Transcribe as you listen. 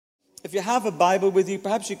If you have a Bible with you,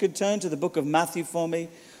 perhaps you could turn to the book of Matthew for me.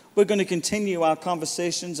 We're going to continue our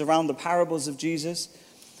conversations around the parables of Jesus.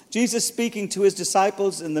 Jesus speaking to his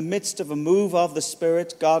disciples in the midst of a move of the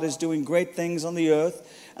Spirit. God is doing great things on the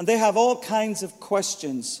earth, and they have all kinds of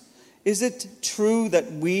questions. Is it true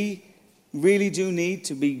that we really do need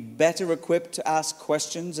to be better equipped to ask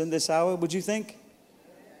questions in this hour, would you think?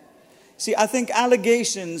 See, I think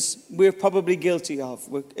allegations we're probably guilty of.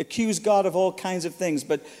 We accuse God of all kinds of things,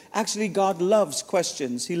 but actually God loves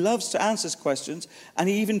questions. He loves to answer questions, and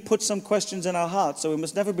he even puts some questions in our hearts, so we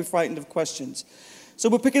must never be frightened of questions. So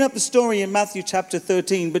we're picking up the story in Matthew chapter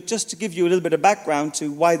 13, but just to give you a little bit of background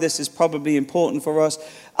to why this is probably important for us,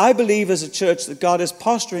 I believe as a church that God is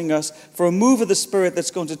posturing us for a move of the Spirit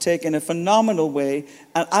that's going to take in a phenomenal way,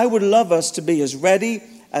 and I would love us to be as ready,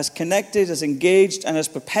 as connected, as engaged, and as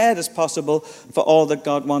prepared as possible for all that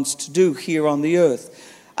God wants to do here on the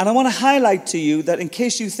earth. And I want to highlight to you that in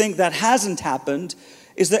case you think that hasn't happened,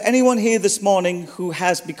 is there anyone here this morning who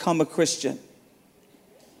has become a Christian?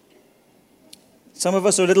 Some of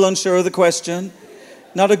us are a little unsure of the question.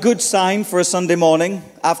 Not a good sign for a Sunday morning,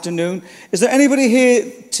 afternoon. Is there anybody here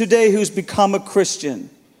today who's become a Christian?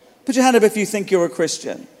 Put your hand up if you think you're a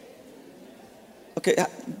Christian. Okay,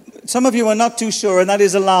 some of you are not too sure, and that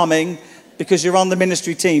is alarming because you're on the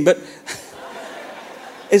ministry team. But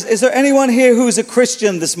is there anyone here who's a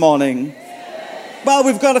Christian this morning? Well,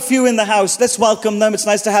 we've got a few in the house. Let's welcome them. It's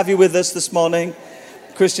nice to have you with us this morning,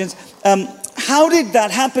 Christians. How did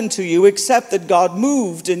that happen to you except that God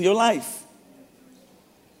moved in your life?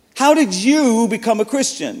 How did you become a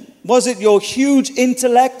Christian? Was it your huge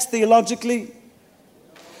intellect theologically?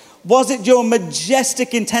 Was it your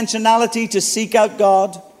majestic intentionality to seek out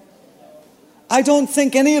God? I don't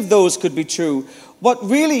think any of those could be true. What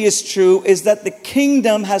really is true is that the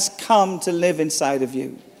kingdom has come to live inside of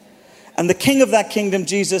you. And the king of that kingdom,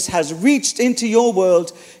 Jesus, has reached into your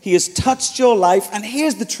world. He has touched your life. And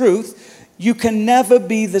here's the truth. You can never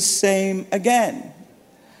be the same again.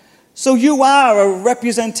 So you are a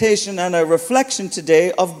representation and a reflection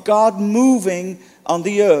today of God moving on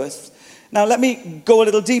the earth. Now, let me go a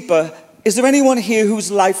little deeper. Is there anyone here whose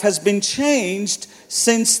life has been changed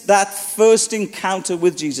since that first encounter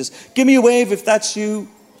with Jesus? Give me a wave if that's you.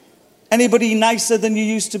 Anybody nicer than you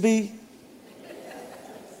used to be?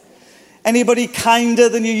 Anybody kinder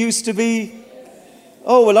than you used to be?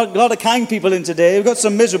 Oh, a lot of kind people in today. We've got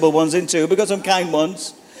some miserable ones in too. We've got some kind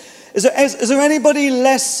ones. Is there anybody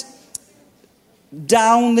less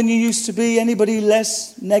down than you used to be? Anybody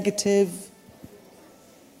less negative?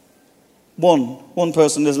 One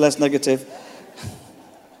person is less negative.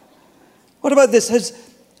 What about this?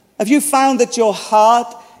 Have you found that your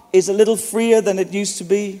heart is a little freer than it used to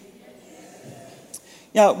be?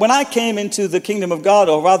 Yeah, when I came into the kingdom of God,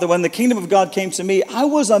 or rather when the kingdom of God came to me, I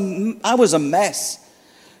was a mess.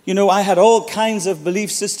 You know, I had all kinds of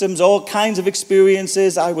belief systems, all kinds of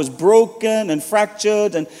experiences. I was broken and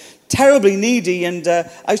fractured and terribly needy. And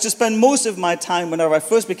I used to spend most of my time whenever I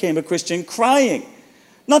first became a Christian crying.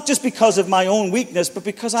 Not just because of my own weakness, but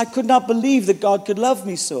because I could not believe that God could love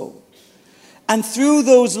me so. And through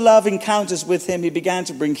those love encounters with him, he began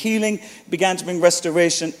to bring healing, began to bring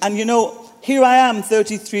restoration. And you know, here I am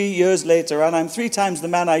 33 years later, and I'm 3 times the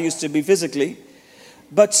man I used to be physically.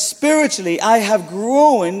 But spiritually, I have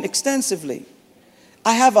grown extensively.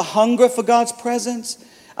 I have a hunger for God's presence.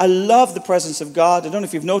 I love the presence of God. I don't know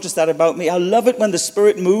if you've noticed that about me. I love it when the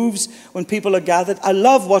Spirit moves, when people are gathered. I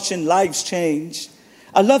love watching lives change.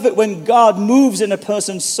 I love it when God moves in a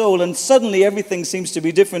person's soul and suddenly everything seems to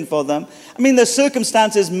be different for them. I mean, their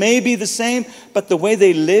circumstances may be the same, but the way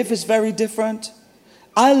they live is very different.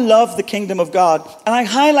 I love the kingdom of God, and I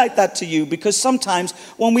highlight that to you because sometimes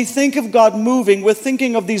when we think of God moving, we're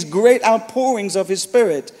thinking of these great outpourings of his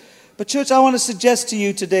Spirit. But church, I want to suggest to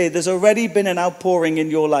you today, there's already been an outpouring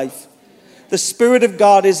in your life. The Spirit of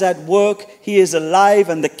God is at work. He is alive,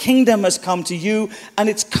 and the kingdom has come to you, and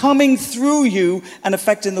it's coming through you and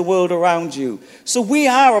affecting the world around you. So we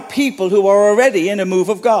are a people who are already in a move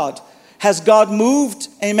of God. Has God moved?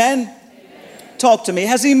 Amen? Amen. Talk to me.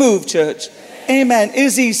 Has he moved, church? Amen.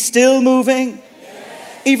 Is he still moving?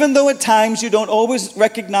 Even though at times you don't always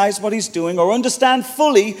recognize what he's doing or understand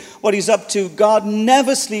fully what he's up to, God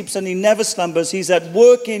never sleeps and he never slumbers. He's at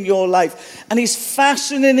work in your life, and he's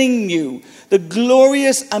fashioning in you the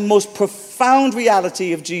glorious and most profound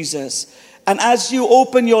reality of Jesus. And as you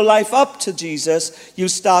open your life up to Jesus, you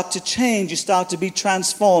start to change. You start to be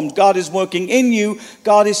transformed. God is working in you.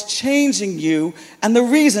 God is changing you. And the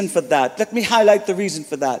reason for that, let me highlight the reason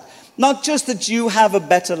for that. Not just that you have a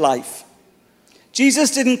better life.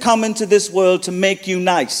 Jesus didn't come into this world to make you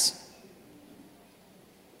nice.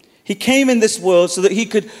 He came in this world so that he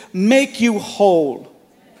could make you whole.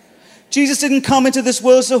 Jesus didn't come into this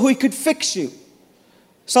world so he could fix you.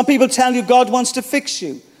 Some people tell you God wants to fix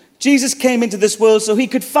you. Jesus came into this world so he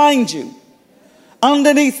could find you.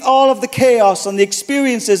 Underneath all of the chaos and the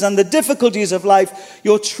experiences and the difficulties of life,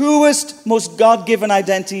 your truest, most God-given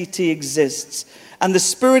identity exists. And the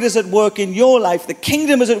Spirit is at work in your life, the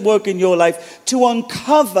kingdom is at work in your life to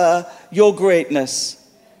uncover your greatness.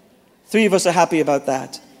 3 of us are happy about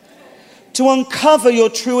that. To uncover your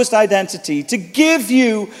truest identity, to give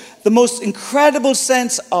you the most incredible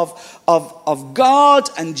sense of God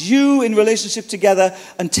and you in relationship together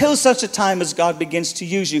until such a time as God begins to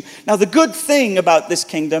use you. Now, the good thing about this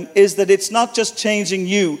kingdom is that it's not just changing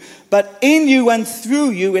you, but in you and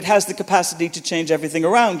through you, it has the capacity to change everything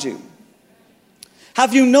around you.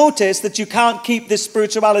 Have you noticed that you can't keep this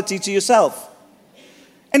spirituality to yourself?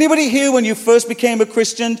 Anybody here, when you first became a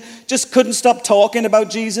Christian, just couldn't stop talking about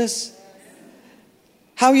Jesus?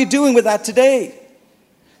 How are you doing with that today?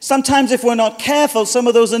 Sometimes if we're not careful, some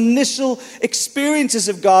of those initial experiences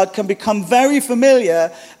of God can become very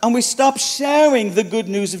familiar and we stop sharing the good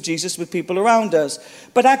news of Jesus with people around us.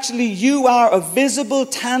 But actually you are a visible,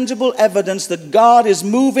 tangible evidence that God is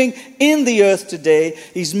moving in the earth today.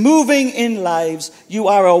 He's moving in lives. You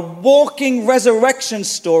are a walking resurrection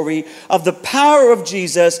story of the power of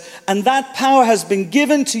Jesus, and that power has been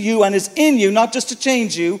given to you and is in you, not just to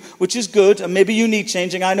change you, which is good, and maybe you need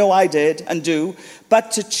changing. I know I did and do.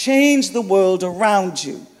 But to change the world around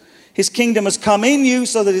you. His kingdom has come in you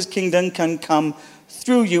so that his kingdom can come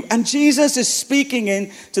through you. And Jesus is speaking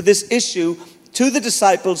into this issue to the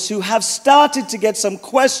disciples who have started to get some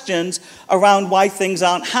questions around why things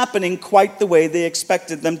aren't happening quite the way they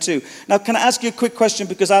expected them to. Now, can I ask you a quick question,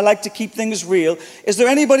 because I like to keep things real? Is there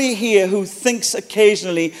anybody here who thinks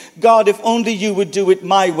occasionally, God, if only you would do it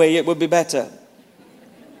my way, it would be better?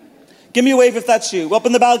 Give me a wave if that's you. Up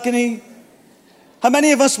in the balcony. How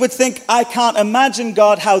many of us would think, I can't imagine,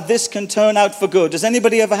 God, how this can turn out for good? Has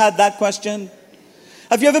anybody ever had that question?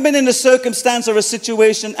 Have you ever been in a circumstance or a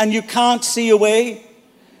situation and you can't see a way?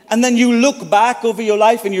 And then you look back over your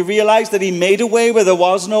life and you realize that he made a way where there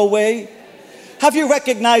was no way? Have you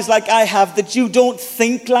recognized, like I have, that you don't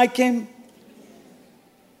think like him?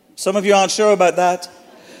 Some of you aren't sure about that.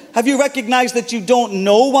 Have you recognized that you don't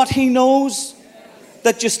know what he knows?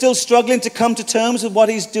 That you're still struggling to come to terms with what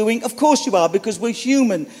he's doing? Of course you are, because we're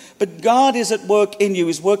human. But God is at work in you.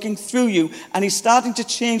 He's working through you. And he's starting to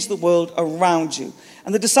change the world around you.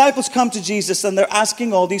 And the disciples come to Jesus and they're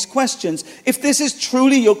asking all these questions. If this is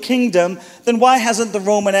truly your kingdom, then why hasn't the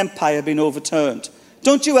Roman Empire been overturned?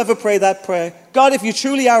 Don't you ever pray that prayer? God, if you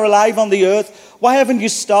truly are alive on the earth, why haven't you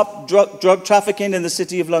stopped drug trafficking in the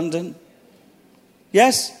city of London?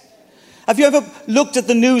 Yes? Have you ever looked at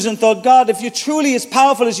the news and thought, God, if you're truly as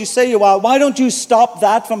powerful as you say you are, why don't you stop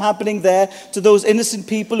that from happening there to those innocent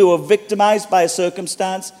people who are victimized by a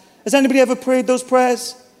circumstance? Has anybody ever prayed those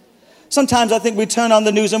prayers? Sometimes I think we turn on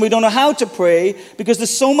the news and we don't know how to pray because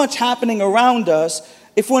there's so much happening around us.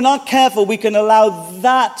 If we're not careful, we can allow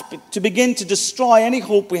that to begin to destroy any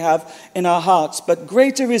hope we have in our hearts. But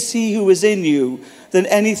greater is he who is in you than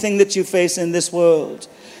anything that you face in this world.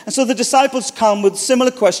 And so the disciples come with similar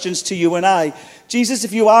questions to you and I. Jesus,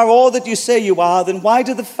 if you are all that you say you are, then why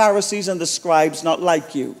do the Pharisees and the scribes not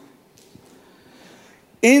like you?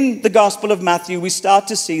 In the Gospel of Matthew, we start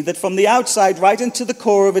to see that from the outside, right into the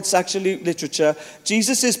core of its actually literature,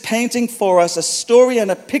 Jesus is painting for us a story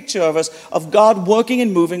and a picture of us, of God working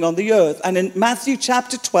and moving on the earth. And in Matthew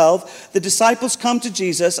chapter 12, the disciples come to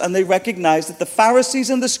Jesus and they recognize that the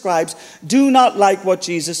Pharisees and the scribes do not like what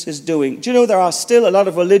Jesus is doing. Do you know there are still a lot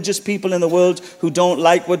of religious people in the world who don't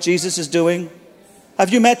like what Jesus is doing?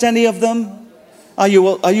 Have you met any of them? Are you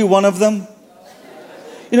one of them?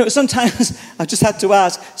 You know, sometimes, I just had to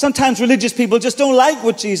ask, sometimes religious people just don't like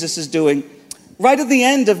what Jesus is doing. Right at the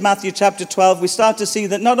end of Matthew chapter 12, we start to see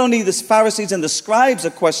that not only the Pharisees and the scribes are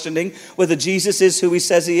questioning whether Jesus is who he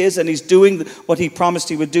says he is and he's doing what he promised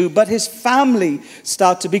he would do, but his family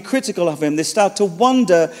start to be critical of him. They start to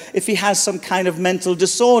wonder if he has some kind of mental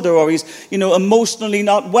disorder or he's, emotionally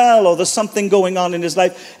not well or there's something going on in his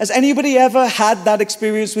life. Has anybody ever had that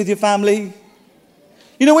experience with your family?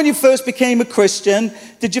 You know, when you first became a Christian,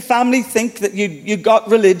 did your family think that you got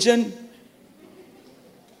religion?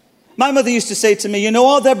 My mother used to say to me,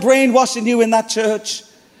 they're brainwashing you in that church.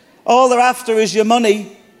 All they're after is your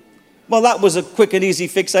money. Well, that was a quick and easy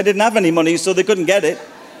fix. I didn't have any money, so they couldn't get it.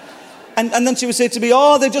 And then she would say to me,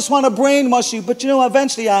 they just want to brainwash you. But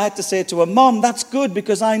eventually I had to say to her, Mom, that's good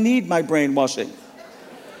because I need my brainwashing.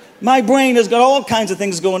 My brain has got all kinds of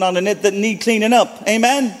things going on in it that need cleaning up.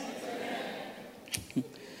 Amen?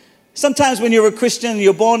 Sometimes when you're a Christian and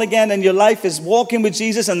you're born again and your life is walking with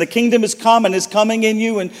Jesus and the kingdom has come and is coming in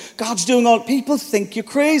you and God's doing all, people think you're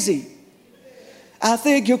crazy. I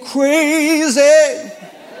think you're crazy.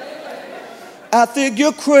 I think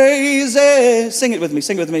you're crazy. Sing it with me,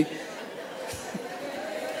 sing it with me.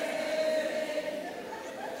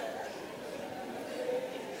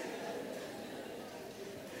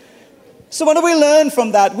 So what do we learn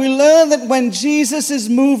from that? We learn that when Jesus is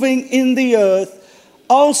moving in the earth,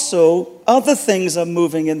 also other things are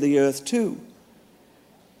moving in the earth too.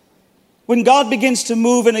 When God begins to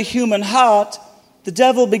move in a human heart, the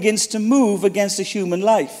devil begins to move against a human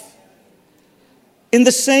life. In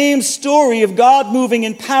the same story of God moving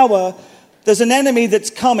in power, there's an enemy that's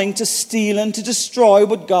coming to steal and to destroy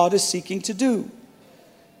what God is seeking to do.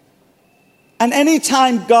 And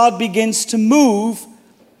anytime God begins to move,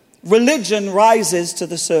 religion rises to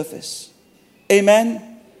the surface. Amen?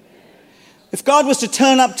 If God was to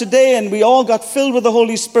turn up today and we all got filled with the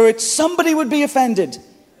Holy Spirit, somebody would be offended.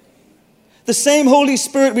 The same Holy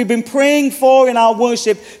Spirit we've been praying for in our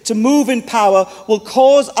worship to move in power will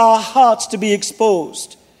cause our hearts to be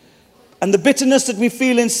exposed. And the bitterness that we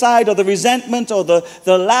feel inside, or the resentment or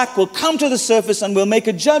the lack, will come to the surface and we'll make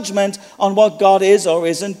a judgment on what God is or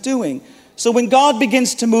isn't doing. So when God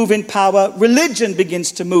begins to move in power, religion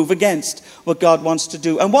begins to move against what God wants to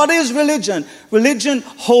do. And what is religion? Religion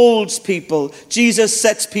holds people. Jesus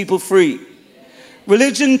sets people free.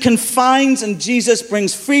 Religion confines, and Jesus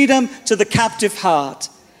brings freedom to the captive heart.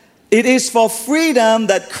 It is for freedom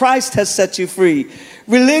that Christ has set you free.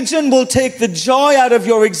 Religion will take the joy out of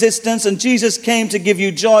your existence, and Jesus came to give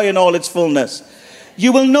you joy in all its fullness.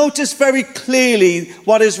 You will notice very clearly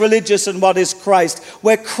what is religious and what is Christ.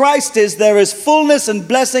 Where Christ is, there is fullness and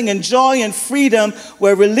blessing and joy and freedom.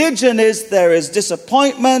 Where religion is, there is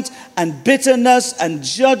disappointment and bitterness and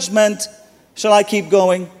judgment. Shall I keep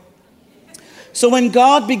going? So when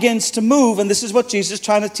God begins to move, and this is what Jesus is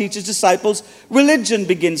trying to teach his disciples, religion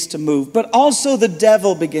begins to move, but also the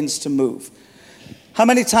devil begins to move. How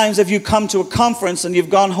many times have you come to a conference and you've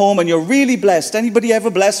gone home and you're really blessed? Anybody ever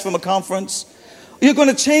blessed from a conference? You're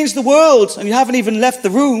going to change the world and you haven't even left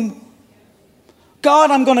the room.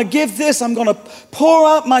 God, I'm going to give this. I'm going to pour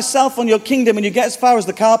out myself on your kingdom. And you get as far as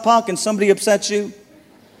the car park and somebody upsets you.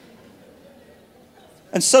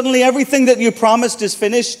 And suddenly everything that you promised is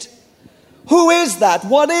finished. Who is that?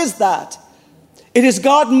 What is that? It is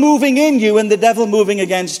God moving in you and the devil moving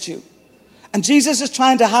against you. And Jesus is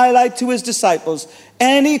trying to highlight to his disciples,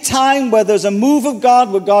 any time where there's a move of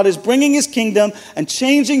God, where God is bringing his kingdom and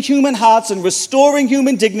changing human hearts and restoring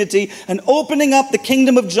human dignity and opening up the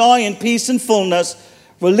kingdom of joy and peace and fullness,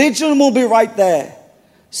 religion will be right there,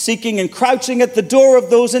 seeking and crouching at the door of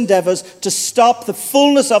those endeavors to stop the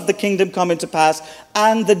fullness of the kingdom coming to pass.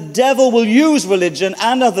 And the devil will use religion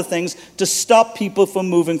and other things to stop people from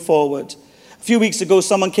moving forward. A few weeks ago,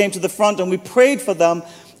 someone came to the front and we prayed for them,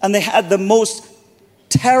 and they had the most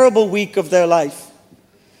terrible week of their life.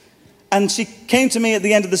 And she came to me at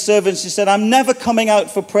the end of the service. She said, I'm never coming out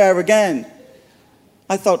for prayer again.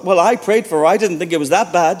 I thought, well, I prayed for her. I didn't think it was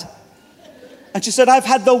that bad. And she said, I've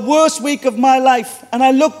had the worst week of my life. And I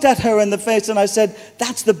looked at her in the face and I said,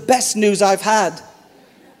 that's the best news I've had.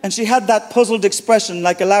 And she had that puzzled expression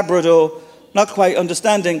like a Labrador, not quite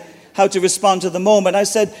understanding how to respond to the moment. I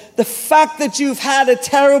said, the fact that you've had a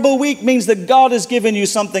terrible week means that God has given you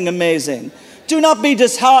something amazing. Do not be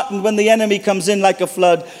disheartened when the enemy comes in like a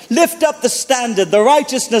flood. Lift up the standard, the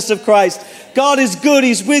righteousness of Christ. God is good.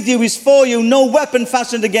 He's with you. He's for you. No weapon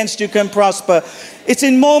fashioned against you can prosper. It's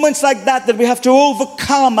in moments like that that we have to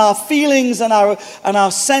overcome our feelings and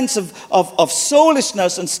our sense of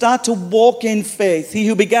soulishness and start to walk in faith. He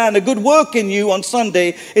who began a good work in you on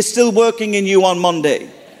Sunday is still working in you on Monday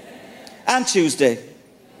and Tuesday.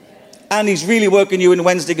 And he's really working you in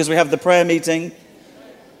Wednesday because we have the prayer meeting.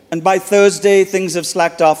 And by Thursday, things have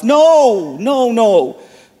slacked off. No.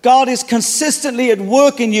 God is consistently at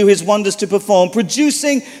work in you, his wonders to perform,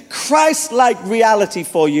 producing Christ-like reality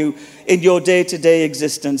for you in your day-to-day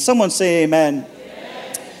existence. Someone say amen.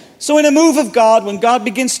 So in a move of God, when God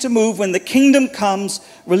begins to move, when the kingdom comes,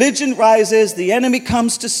 religion rises, the enemy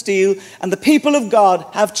comes to steal, and the people of God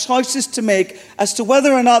have choices to make as to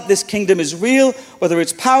whether or not this kingdom is real, whether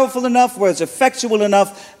it's powerful enough, whether it's effectual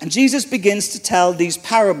enough. And Jesus begins to tell these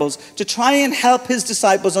parables to try and help his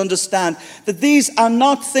disciples understand that these are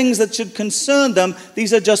not things that should concern them.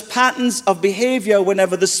 These are just patterns of behavior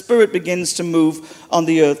whenever the Spirit begins to move on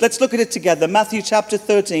the earth. Let's look at it together. Matthew chapter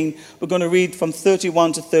 13, we're going to read from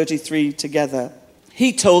 31 to 33 together.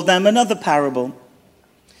 He told them another parable.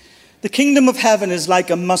 The kingdom of heaven is like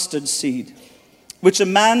a mustard seed, which a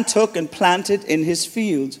man took and planted in his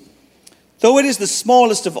field. Though it is the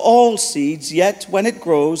smallest of all seeds, yet when it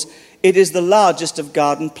grows, it is the largest of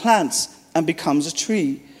garden plants and becomes a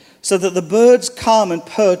tree, so that the birds come and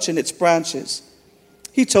perch in its branches.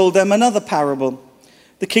 He told them another parable.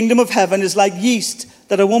 The kingdom of heaven is like yeast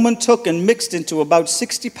that a woman took and mixed into about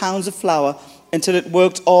 60 pounds of flour until it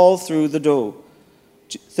worked all through the dough.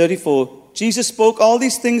 34. Jesus spoke all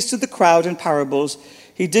these things to the crowd in parables.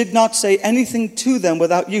 He did not say anything to them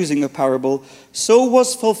without using a parable. So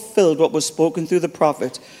was fulfilled what was spoken through the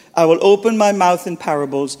prophet. I will open my mouth in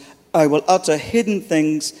parables. I will utter hidden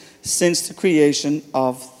things since the creation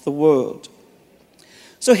of the world.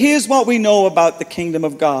 So here's what we know about the kingdom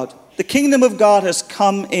of God. The kingdom of God has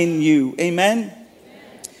come in you. Amen?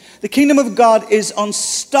 The kingdom of God is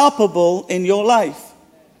unstoppable in your life.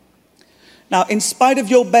 Now, in spite of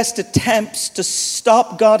your best attempts to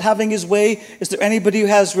stop God having his way, is there anybody who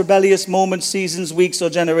has rebellious moments, seasons, weeks, or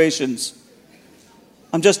generations?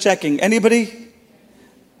 I'm just checking. Anybody?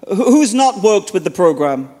 Who's not worked with the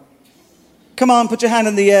program? Come on, put your hand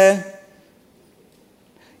in the air.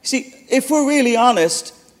 See, if we're really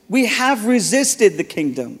honest, we have resisted the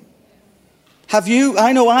kingdom. Have you?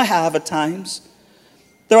 I know I have at times.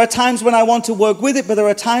 There are times when I want to work with it, but there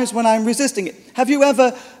are times when I'm resisting it. Have you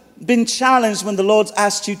ever been challenged when the Lord's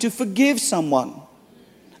asked you to forgive someone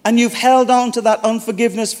and you've held on to that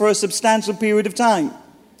unforgiveness for a substantial period of time?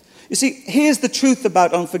 You see, here's the truth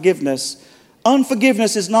about unforgiveness.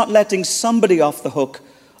 Unforgiveness is not letting somebody off the hook.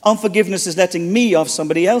 Unforgiveness is letting me off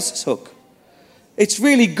somebody else's hook. It's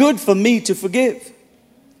really good for me to forgive.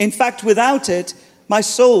 In fact, without it, my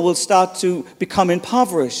soul will start to become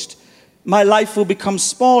impoverished. My life will become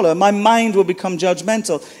smaller. My mind will become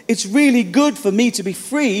judgmental. It's really good for me to be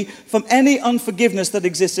free from any unforgiveness that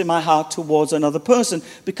exists in my heart towards another person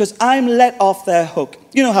because I'm let off their hook.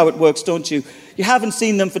 You know how it works, don't you? You haven't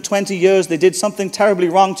seen them for 20 years. They did something terribly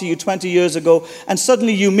wrong to you 20 years ago, and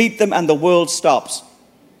suddenly you meet them and the world stops.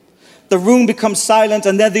 The room becomes silent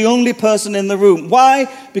and they're the only person in the room.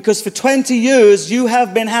 Why? Because for 20 years you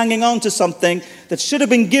have been hanging on to something that should have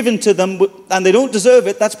been given to them, and they don't deserve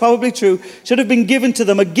it. That's probably true. Should have been given to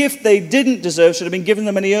them. A gift they didn't deserve should have been given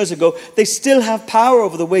them many years ago. They still have power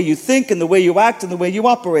over the way you think and the way you act and the way you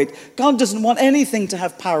operate. God doesn't want anything to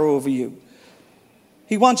have power over you.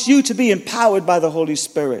 He wants you to be empowered by the Holy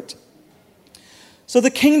Spirit. So the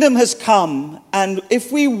kingdom has come, and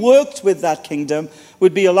if we worked with that kingdom,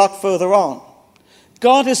 we'd be a lot further on.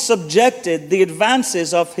 God has subjected the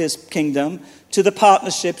advances of his kingdom to the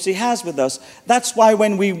partnerships he has with us. That's why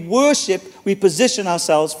when we worship, we position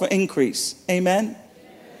ourselves for increase. Amen?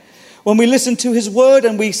 When we listen to his word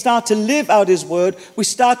and we start to live out his word, we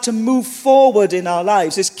start to move forward in our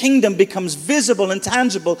lives. His kingdom becomes visible and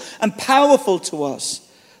tangible and powerful to us.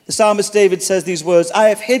 The psalmist David says these words, I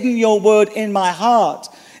have hidden your word in my heart.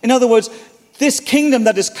 In other words, this kingdom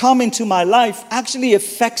that has come into my life actually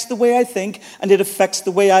affects the way I think and it affects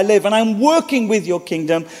the way I live. And I'm working with your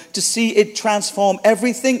kingdom to see it transform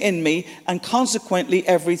everything in me and consequently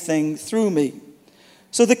everything through me.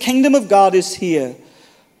 So the kingdom of God is here.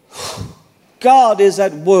 God is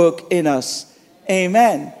at work in us.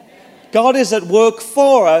 Amen. God is at work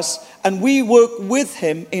for us, and we work with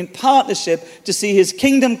him in partnership to see his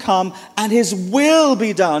kingdom come and his will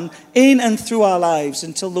be done in and through our lives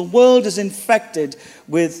until the world is infected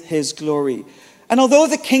with his glory. And although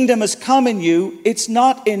the kingdom has come in you, it's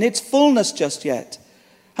not in its fullness just yet.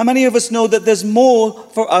 How many of us know that there's more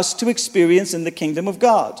for us to experience in the kingdom of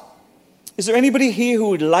God? Is there anybody here who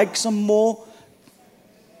would like some more?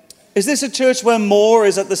 Is this a church where more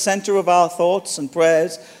is at the center of our thoughts and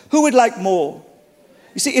prayers? Who would like more?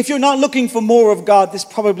 You see, if you're not looking for more of God, this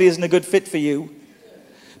probably isn't a good fit for you.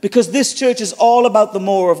 Because this church is all about the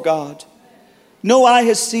more of God. No eye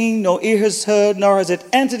has seen, no ear has heard, nor has it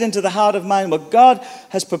entered into the heart of man what God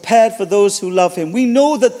has prepared for those who love him. We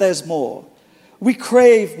know that there's more. We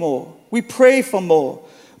crave more. We pray for more.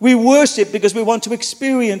 We worship because we want to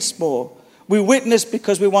experience more. We witness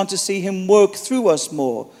because we want to see him work through us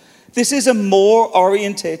more. This is a more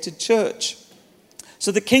orientated church.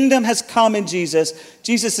 So the kingdom has come in Jesus.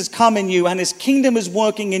 Jesus has come in you, and his kingdom is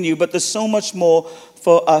working in you, but there's so much more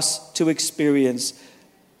for us to experience.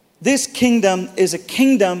 This kingdom is a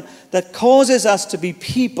kingdom that causes us to be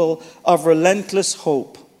people of relentless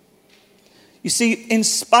hope. You see, in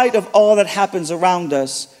spite of all that happens around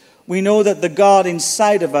us, we know that the God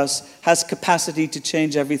inside of us has capacity to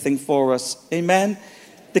change everything for us. Amen?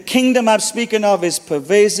 The kingdom I'm speaking of is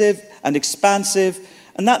pervasive and expansive,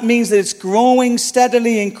 and that means that it's growing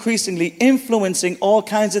steadily, increasingly, influencing all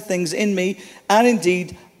kinds of things in me, and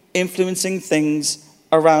indeed influencing things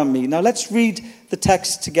around me. Now let's read the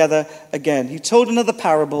text together again. He told another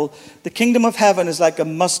parable. The kingdom of heaven is like a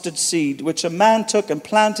mustard seed, which a man took and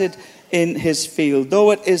planted in his field.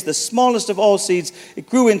 Though it is the smallest of all seeds, it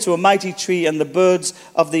grew into a mighty tree, and the birds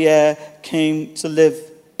of the air came to live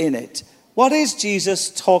in it. What is Jesus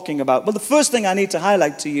talking about? Well, the first thing I need to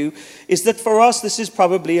highlight to you is that for us, this is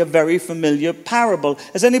probably a very familiar parable.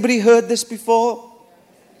 Has anybody heard this before?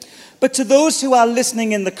 But to those who are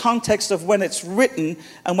listening in the context of when it's written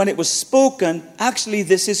and when it was spoken, actually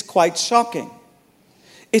this is quite shocking.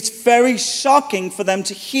 It's very shocking for them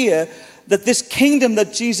to hear that this kingdom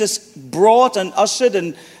that Jesus brought and ushered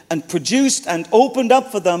and produced and opened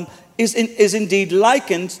up for them is indeed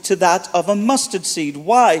likened to that of a mustard seed.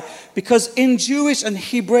 Why? Because in Jewish and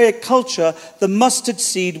Hebraic culture, the mustard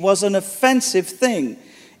seed was an offensive thing.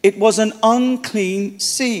 It was an unclean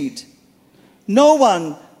seed. No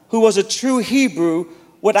one who was a true Hebrew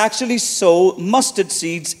would actually sow mustard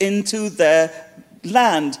seeds into their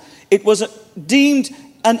land. It was deemed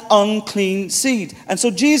an unclean seed. And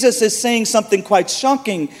so Jesus is saying something quite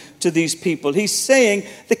shocking to these people. He's saying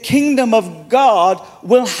the kingdom of God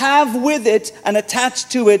will have with it and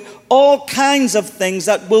attached to it all kinds of things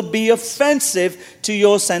that will be offensive to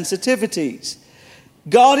your sensitivities.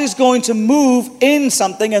 God is going to move in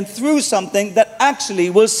something and through something that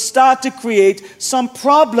actually will start to create some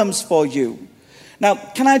problems for you. Now,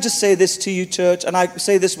 can I just say this to you, church, and I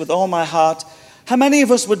say this with all my heart. How many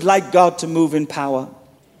of us would like God to move in power?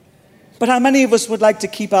 But how many of us would like to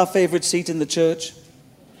keep our favorite seat in the church?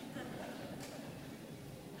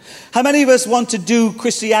 How many of us want to do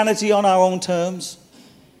Christianity on our own terms?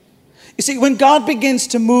 You see, when God begins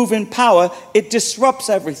to move in power, it disrupts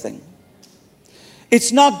everything.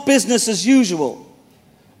 It's not business as usual.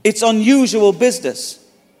 It's unusual business.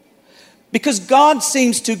 Because God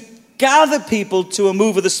seems to gather people to a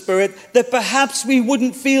move of the Spirit that perhaps we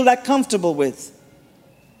wouldn't feel that comfortable with.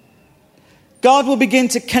 God will begin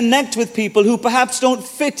to connect with people who perhaps don't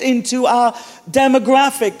fit into our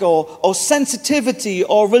demographic or sensitivity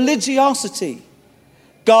or religiosity.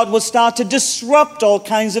 God will start to disrupt all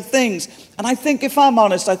kinds of things. And I think, if I'm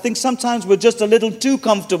honest, I think sometimes we're just a little too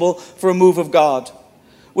comfortable for a move of God.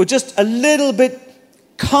 We're just a little bit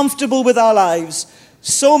comfortable with our lives,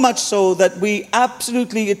 so much so that we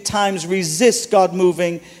absolutely at times resist God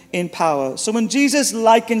moving in power. So when Jesus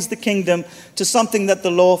likens the kingdom to something that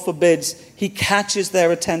the law forbids, he catches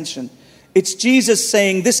their attention. It's Jesus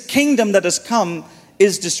saying, this kingdom that has come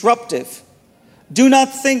is disruptive. Do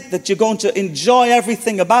not think that you're going to enjoy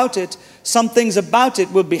everything about it. Some things about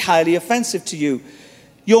it will be highly offensive to you.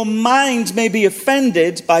 Your mind may be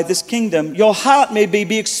offended by this kingdom. Your heart may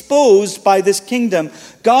be exposed by this kingdom.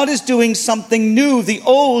 God is doing something new. The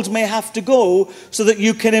old may have to go so that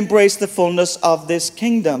you can embrace the fullness of this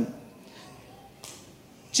kingdom.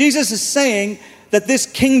 Jesus is saying that this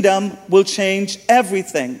kingdom will change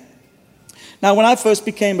everything. Now, when I first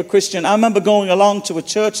became a Christian, I remember going along to a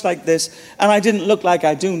church like this, and I didn't look like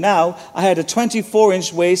I do now. I had a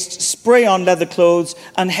 24-inch waist, spray-on leather clothes,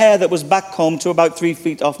 and hair that was backcombed to about 3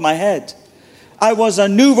 feet off my head. I was a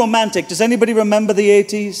new romantic. Does anybody remember the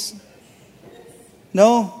 80s?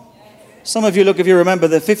 No? Some of you look if you remember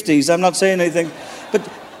the 50s. I'm not saying anything.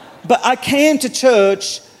 But I came to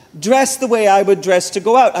church dressed the way I would dress to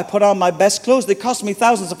go out. I put on my best clothes. They cost me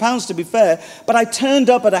thousands of pounds, to be fair. But I turned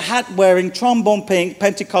up at a hat-wearing, trombone-playing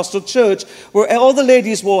Pentecostal church where all the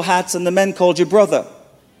ladies wore hats and the men called you brother.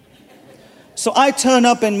 So I turn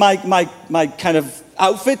up in my kind of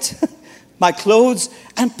outfit, my clothes,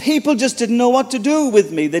 and people just didn't know what to do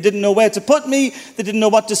with me. They didn't know where to put me. They didn't know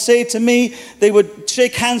what to say to me. They would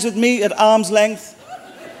shake hands with me at arm's length.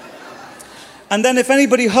 And then if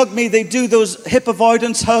anybody hugged me, they'd do those hip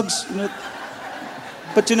avoidance hugs. You know.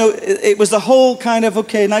 But, you know, it was the whole kind of,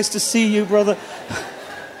 okay, nice to see you, brother.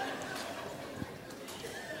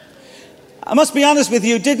 I must be honest with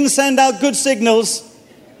you, didn't send out good signals.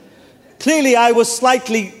 Clearly, I was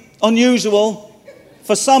slightly unusual.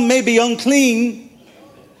 For some, maybe unclean.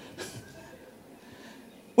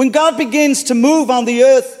 When God begins to move on the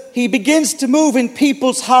earth, he begins to move in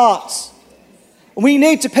people's hearts. We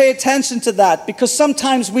need to pay attention to that, because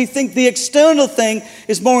sometimes we think the external thing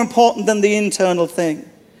is more important than the internal thing.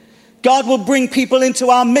 God will bring people into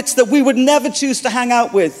our midst that we would never choose to hang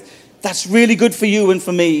out with. That's really good for you and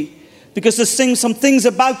for me, because there's some things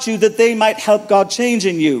about you that they might help God change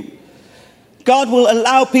in you. God will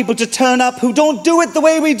allow people to turn up who don't do it the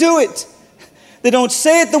way we do it. They don't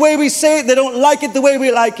say it the way we say it. They don't like it the way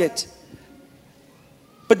we like it.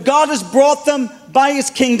 But God has brought them by his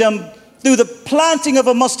kingdom through the planting of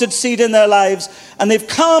a mustard seed in their lives, and they've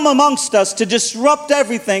come amongst us to disrupt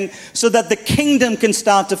everything so that the kingdom can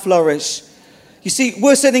start to flourish. You see,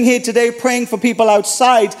 we're sitting here today praying for people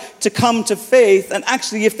outside to come to faith. And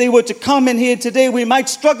actually, if they were to come in here today, we might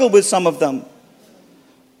struggle with some of them.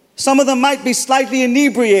 Some of them might be slightly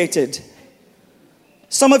inebriated.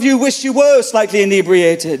 Some of you wish you were slightly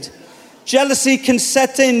inebriated. Jealousy can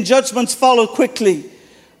set in. Judgments follow quickly.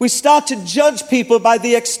 We start to judge people by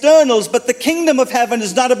the externals, but the kingdom of heaven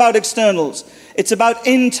is not about externals. It's about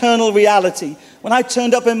internal reality. When I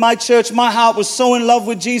turned up in my church, my heart was so in love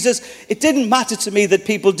with Jesus, it didn't matter to me that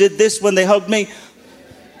people did this when they hugged me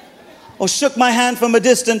or shook my hand from a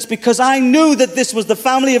distance, because I knew that this was the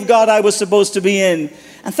family of God I was supposed to be in.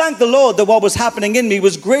 And thank the Lord that what was happening in me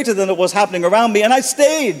was greater than what was happening around me, and I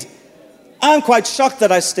stayed. I'm quite shocked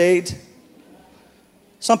that I stayed.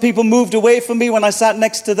 Some people moved away from me when I sat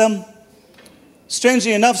next to them.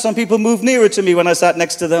 Strangely enough, some people moved nearer to me when I sat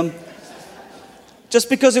next to them. Just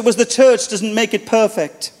because it was the church doesn't make it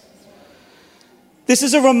perfect. This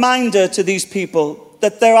is a reminder to these people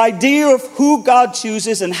that their idea of who God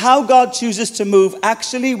chooses and how God chooses to move,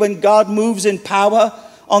 actually, when God moves in power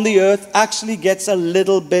on the earth, actually gets a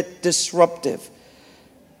little bit disruptive.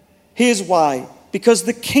 Here's why. Because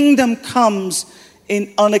the kingdom comes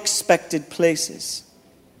in unexpected places.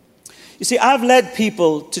 You see, I've led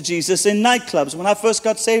people to Jesus in nightclubs. When I first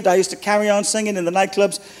got saved, I used to carry on singing in the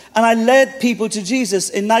nightclubs, and I led people to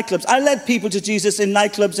Jesus in nightclubs. I led people to Jesus in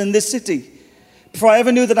nightclubs in this city before I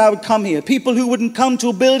ever knew that I would come here. People who wouldn't come to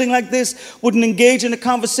a building like this, wouldn't engage in a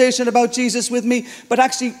conversation about Jesus with me, but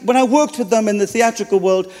actually, when I worked with them in the theatrical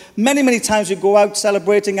world, many, many times we'd go out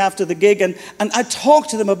celebrating after the gig, and I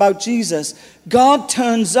talked to them about Jesus. God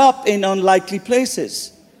turns up in unlikely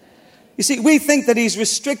places. You see, we think that he's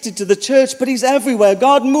restricted to the church, but he's everywhere.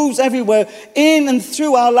 God moves everywhere in and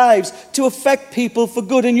through our lives to affect people for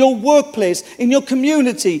good, in your workplace, in your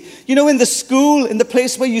community. You know, in the school, in the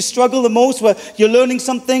place where you struggle the most, where you're learning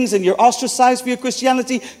some things and you're ostracized for your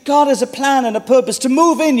Christianity. God has a plan and a purpose to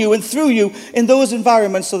move in you and through you in those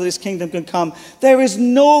environments so that his kingdom can come. There is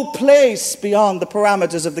no place beyond the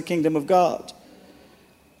parameters of the kingdom of God.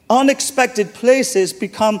 Unexpected places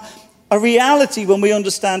become a reality when we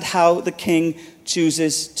understand how the King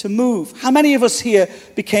chooses to move. How many of us here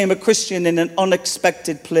became a Christian in an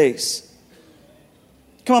unexpected place?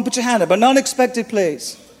 Come on, put your hand up. An unexpected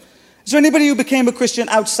place. Is there anybody who became a Christian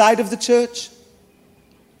outside of the church?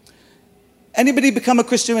 Anybody become a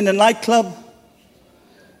Christian in a nightclub?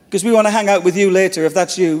 Because we want to hang out with you later if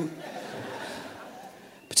that's you.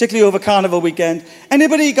 Particularly over Carnival weekend.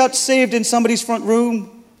 Anybody got saved in somebody's front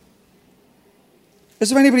room? Is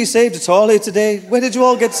there anybody saved at all here today? Where did you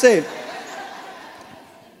all get saved?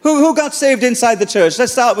 Who got saved inside the church?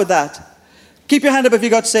 Let's start with that. Keep your hand up if you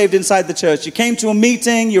got saved inside the church. You came to a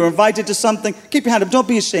meeting, you were invited to something. Keep your hand up. Don't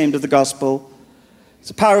be ashamed of the gospel. It's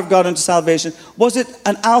the power of God unto salvation. Was it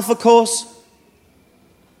an alpha course?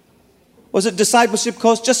 Was it a discipleship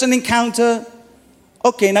course? Just an encounter?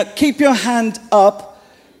 Okay, now keep your hand up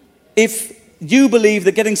if you believe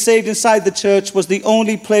that getting saved inside the church was the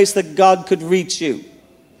only place that God could reach you.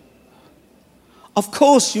 Of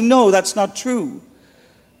course, you know that's not true.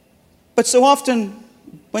 But so often,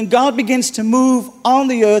 when God begins to move on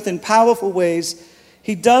the earth in powerful ways,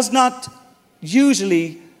 he does not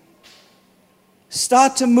usually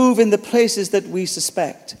start to move in the places that we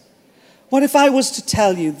suspect. What if I was to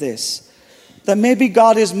tell you this? That maybe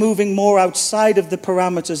God is moving more outside of the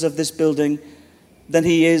parameters of this building than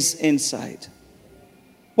he is inside.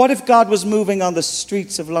 What if God was moving on the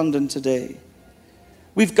streets of London today?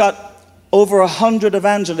 We've got over 100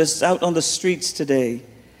 evangelists out on the streets today.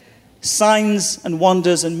 Signs and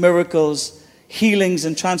wonders and miracles, healings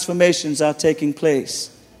and transformations are taking place.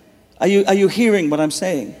 Are you hearing what I'm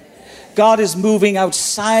saying? God is moving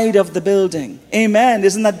outside of the building. Amen.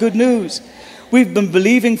 Isn't that good news? We've been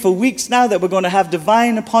believing for weeks now that we're going to have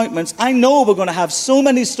divine appointments. I know we're going to have so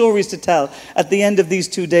many stories to tell at the end of these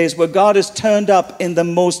 2 days where God has turned up in the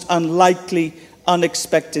most unlikely,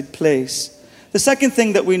 unexpected place. The second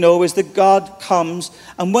thing that we know is that God comes,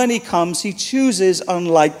 and when he comes, he chooses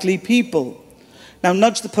unlikely people. Now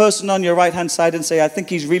nudge the person on your right-hand side and say, I think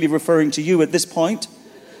he's really referring to you at this point.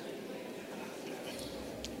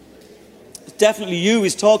 It's definitely you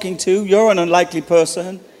he's talking to. You're an unlikely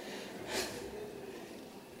person.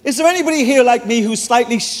 Is there anybody here like me who's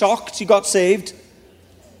slightly shocked you got saved?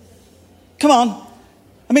 Come on.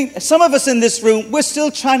 I mean, some of us in this room, we're still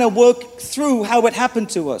trying to work through how it happened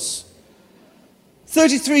to us.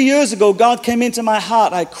 33 years ago, God came into my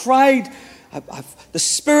heart. I cried. The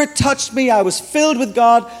Spirit touched me. I was filled with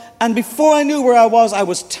God. And before I knew where I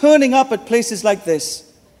was turning up at places like this.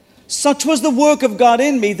 Such was the work of God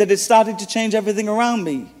in me that it started to change everything around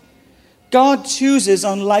me. God chooses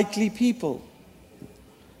unlikely people.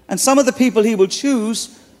 And some of the people he will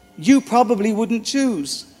choose, you probably wouldn't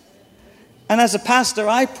choose. And as a pastor,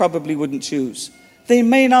 I probably wouldn't choose. They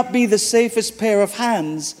may not be the safest pair of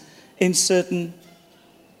hands in certain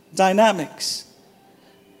dynamics.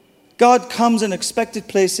 God comes in expected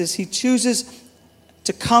places. He chooses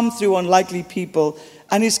to come through unlikely people,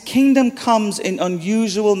 and his kingdom comes in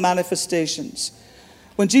unusual manifestations.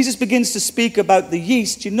 When Jesus begins to speak about the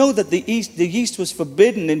yeast, you know that the yeast was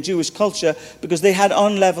forbidden in Jewish culture because they had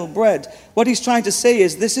unleavened bread. What he's trying to say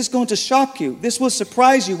is, this is going to shock you. This will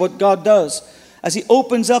surprise you what God does as he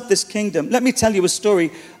opens up this kingdom. Let me tell you a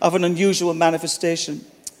story of an unusual manifestation.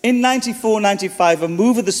 In 94-95, a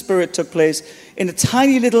move of the Spirit took place in a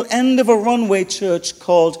tiny little end of a runway church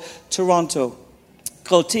called Toronto,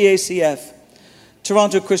 called TACF,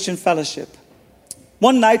 Toronto Christian Fellowship.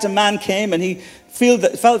 One night a man came and he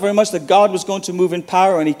felt very much that God was going to move in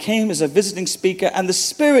power, and he came as a visiting speaker, and the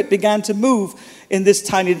Spirit began to move in this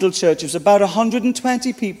tiny little church. It was about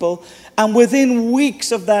 120 people, and within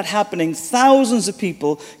weeks of that happening, thousands of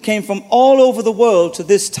people came from all over the world to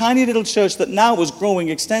this tiny little church that now was growing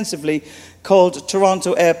extensively, called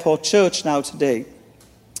Toronto Airport Church now today.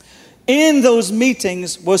 In those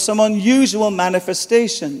meetings were some unusual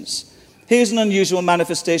manifestations. Here's an unusual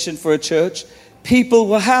manifestation for a church. People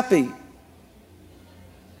were happy.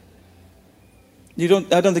 I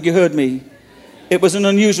don't think you heard me. It was an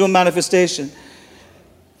unusual manifestation.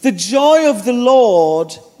 The joy of the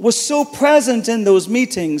Lord was so present in those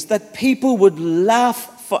meetings that people would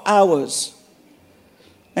laugh for hours.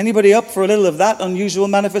 Anybody up for a little of that unusual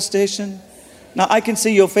manifestation? Now, I can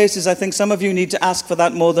see your faces. I think some of you need to ask for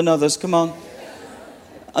that more than others. Come on.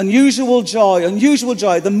 Unusual joy, unusual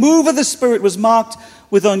joy. The move of the Spirit was marked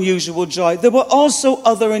with unusual joy. There were also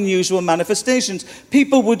other unusual manifestations.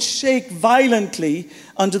 People would shake violently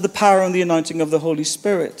under the power and the anointing of the Holy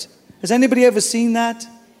Spirit. Has anybody ever seen that?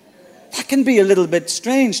 That can be a little bit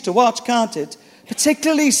strange to watch, can't it?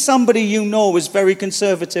 Particularly somebody you know is very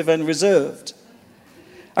conservative and reserved.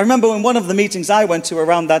 I remember in one of the meetings I went to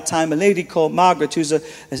around that time, a lady called Margaret, who's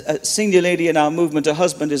a senior lady in our movement. Her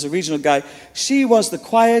husband is a regional guy. She was the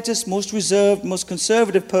quietest, most reserved, most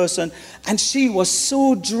conservative person, and she was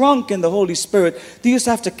so drunk in the Holy Spirit, they used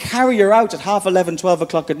to have to carry her out at 11:30, 12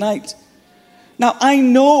 o'clock at night. Now, I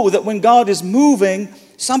know that when God is moving,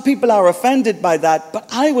 some people are offended by that, but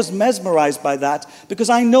I was mesmerized by that because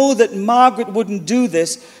I know that Margaret wouldn't do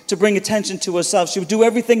this to bring attention to herself. She would do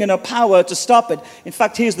everything in her power to stop it. In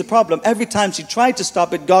fact, here's the problem. Every time she tried to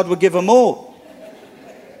stop it, God would give her more.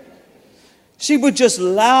 She would just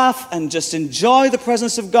laugh and just enjoy the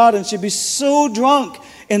presence of God, and she'd be so drunk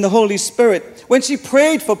in the Holy Spirit. When she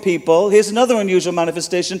prayed for people, here's another unusual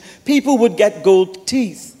manifestation, people would get gold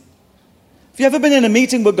teeth. Have you ever been in a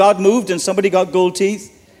meeting where God moved and somebody got gold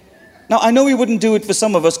teeth? Now, I know we wouldn't do it for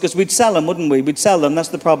some of us because we'd sell them, wouldn't we? We'd sell them, that's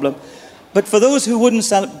the problem. But for those who wouldn't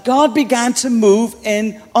sell them, God began to move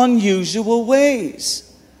in unusual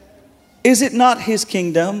ways. Is it not his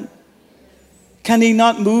kingdom? Can he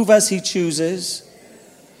not move as he chooses?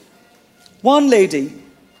 One lady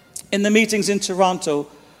in the meetings in Toronto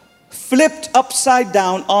flipped upside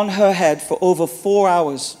down on her head for over 4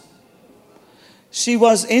 hours. She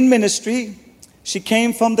was in ministry. She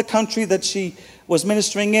came from the country that she was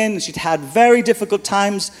ministering in. She'd had very difficult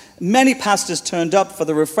times. Many pastors turned up for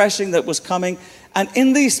the refreshing that was coming. And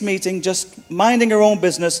in this meeting, just minding her own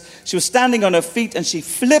business, she was standing on her feet and she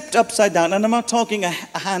flipped upside down. And I'm not talking a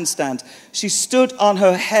handstand. She stood on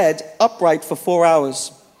her head upright for 4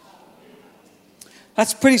 hours.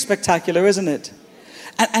 That's pretty spectacular, isn't it?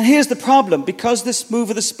 And here's the problem. Because this move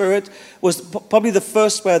of the Spirit was probably the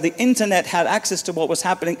first where the internet had access to what was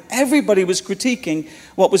happening, everybody was critiquing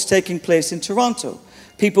what was taking place in Toronto.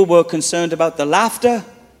 People were concerned about the laughter.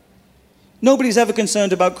 Nobody's ever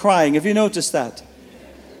concerned about crying. Have you noticed that?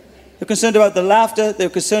 They're concerned about the laughter. They're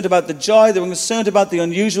concerned about the joy. They were concerned about the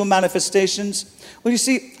unusual manifestations. Well, you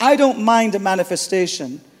see, I don't mind a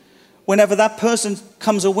manifestation whenever that person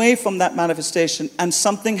comes away from that manifestation and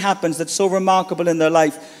something happens that's so remarkable in their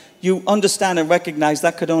life, you understand and recognize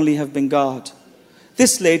that could only have been God.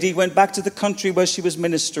 This lady went back to the country where she was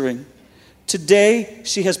ministering. Today,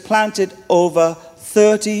 she has planted over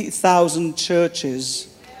 30,000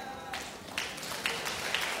 churches.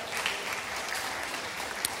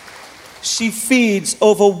 She feeds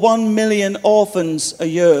over 1 million orphans a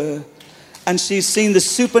year. And she's seen the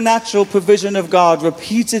supernatural provision of God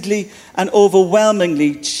repeatedly and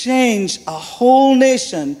overwhelmingly change a whole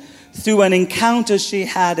nation through an encounter she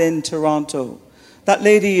had in Toronto. That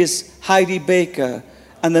lady is Heidi Baker,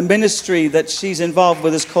 and the ministry that she's involved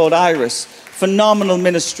with is called Iris. Phenomenal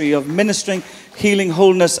ministry of ministering. healing,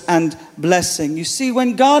 wholeness, and blessing. You see,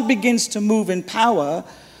 when God begins to move in power,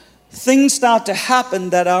 things start to happen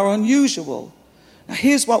that are unusual. Now,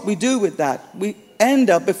 here's what we do with that. We end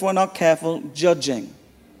up, if we're not careful, judging.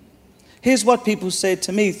 Here's what people say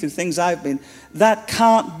to me through things I've been. That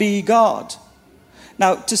can't be God.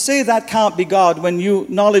 Now, to say that can't be God when your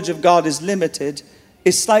knowledge of God is limited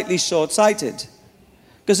is slightly short-sighted.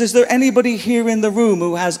 Because is there anybody here in the room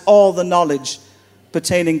who has all the knowledge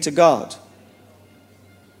pertaining to God?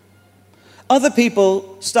 Other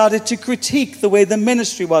people started to critique the way the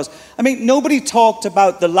ministry was. I mean, nobody talked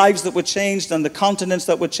about the lives that were changed and the continents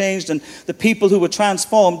that were changed and the people who were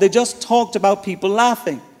transformed. They just talked about people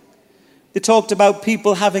laughing. They talked about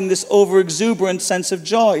people having this over-exuberant sense of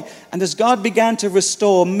joy. And as God began to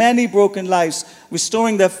restore many broken lives,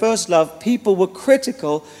 restoring their first love, people were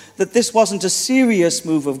critical that this wasn't a serious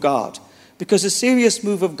move of God. Because a serious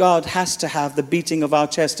move of God has to have the beating of our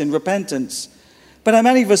chest in repentance. But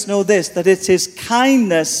many of us know this, that it's His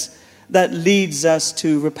kindness that leads us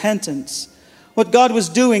to repentance. What God was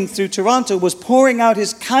doing through Toronto was pouring out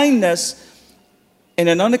His kindness in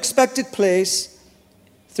an unexpected place,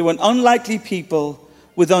 through an unlikely people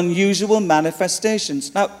with unusual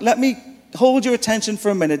manifestations. Now, let me hold your attention for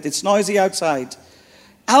a minute. It's noisy outside.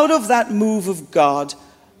 Out of that move of God,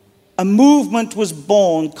 a movement was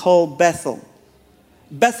born called Bethel.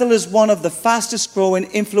 Bethel is one of the fastest growing,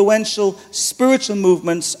 influential spiritual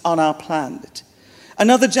movements on our planet.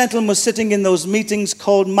 Another gentleman was sitting in those meetings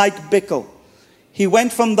called Mike Bickle. He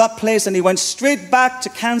went from that place and he went straight back to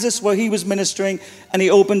Kansas where he was ministering, and he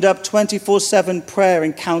opened up 24/7 prayer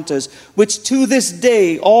encounters, which to this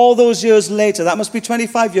day, all those years later, that must be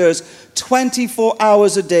 25 years, 24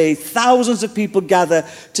 hours a day, thousands of people gather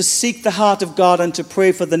to seek the heart of God and to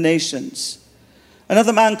pray for the nations.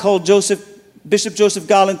 Another man called Bishop Joseph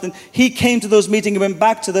Garland, he came to those meetings and went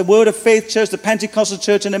back to the Word of Faith Church, the Pentecostal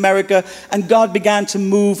church in America, and God began to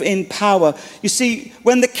move in power. You see,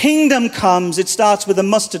 when the kingdom comes, it starts with a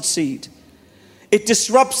mustard seed. It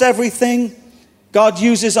disrupts everything. God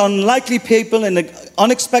uses unlikely people in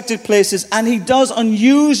unexpected places, and He does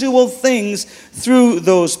unusual things through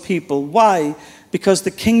those people. Why? Because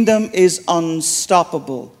the kingdom is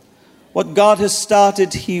unstoppable. What God has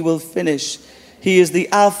started, He will finish. He is the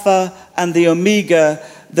Alpha and the Omega,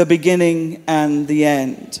 the beginning and the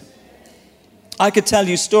end. I could tell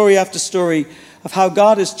you story after story of how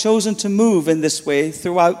God has chosen to move in this way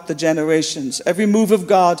throughout the generations. Every move of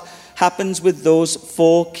God happens with those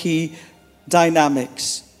four key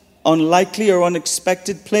dynamics: unlikely or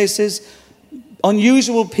unexpected places,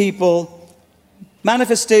 unusual people,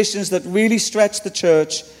 manifestations that really stretch the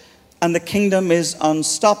church, and the kingdom is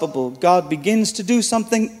unstoppable. God begins to do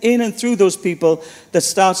something in and through those people that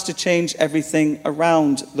starts to change everything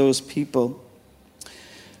around those people.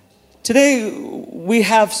 Today, we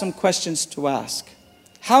have some questions to ask.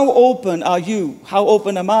 How open are you? How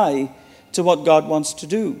open am I to what God wants to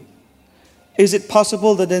do? Is it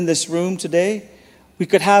possible that in this room today, we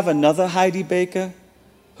could have another Heidi Baker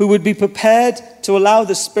who would be prepared to allow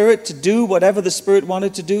the Spirit to do whatever the Spirit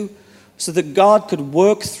wanted to do, so that God could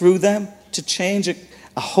work through them to change a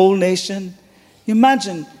whole nation? You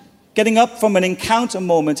imagine getting up from an encounter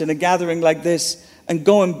moment in a gathering like this and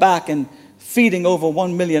going back and feeding over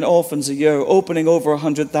 1 million orphans a year, opening over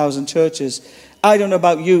 100,000 churches. I don't know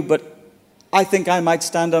about you, but I think I might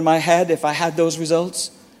stand on my head if I had those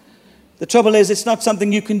results. The trouble is, it's not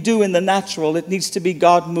something you can do in the natural. It needs to be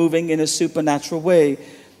God moving in a supernatural way.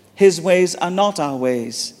 His ways are not our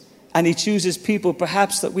ways. And He chooses people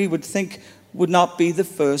perhaps that we would think would not be the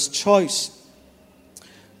first choice.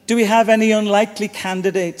 Do we have any unlikely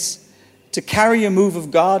candidates to carry a move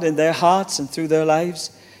of God in their hearts and through their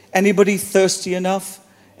lives? Anybody thirsty enough?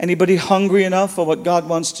 Anybody hungry enough for what God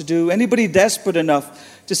wants to do? Anybody desperate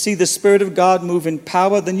enough to see the Spirit of God move in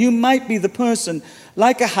power? Then you might be the person,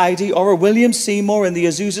 like a Heidi or a William Seymour in the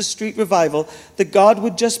Azusa Street revival, that God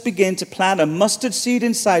would just begin to plant a mustard seed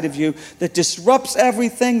inside of you that disrupts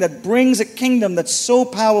everything, that brings a kingdom that's so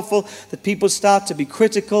powerful that people start to be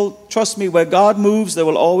critical. Trust me, where God moves, there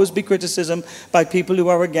will always be criticism by people who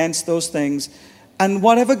are against those things. And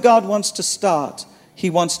whatever God wants to start, He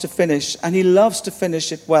wants to finish, and He loves to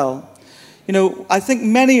finish it well. You know, I think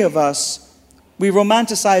many of us, we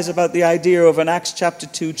romanticize about the idea of an Acts chapter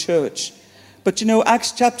 2 church. But you know,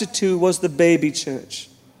 Acts chapter 2 was the baby church.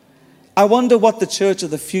 I wonder what the church of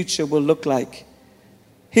the future will look like.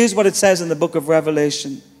 Here's what it says in the book of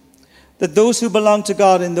Revelation: that those who belong to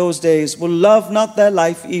God in those days will love not their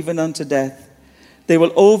life even unto death. They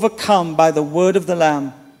will overcome by the word of the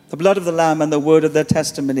Lamb the blood of the Lamb and the word of their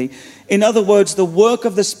testimony. In other words, the work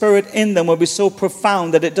of the Spirit in them will be so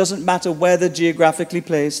profound that it doesn't matter where they're geographically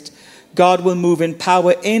placed. God will move in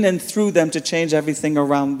power in and through them to change everything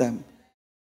around them.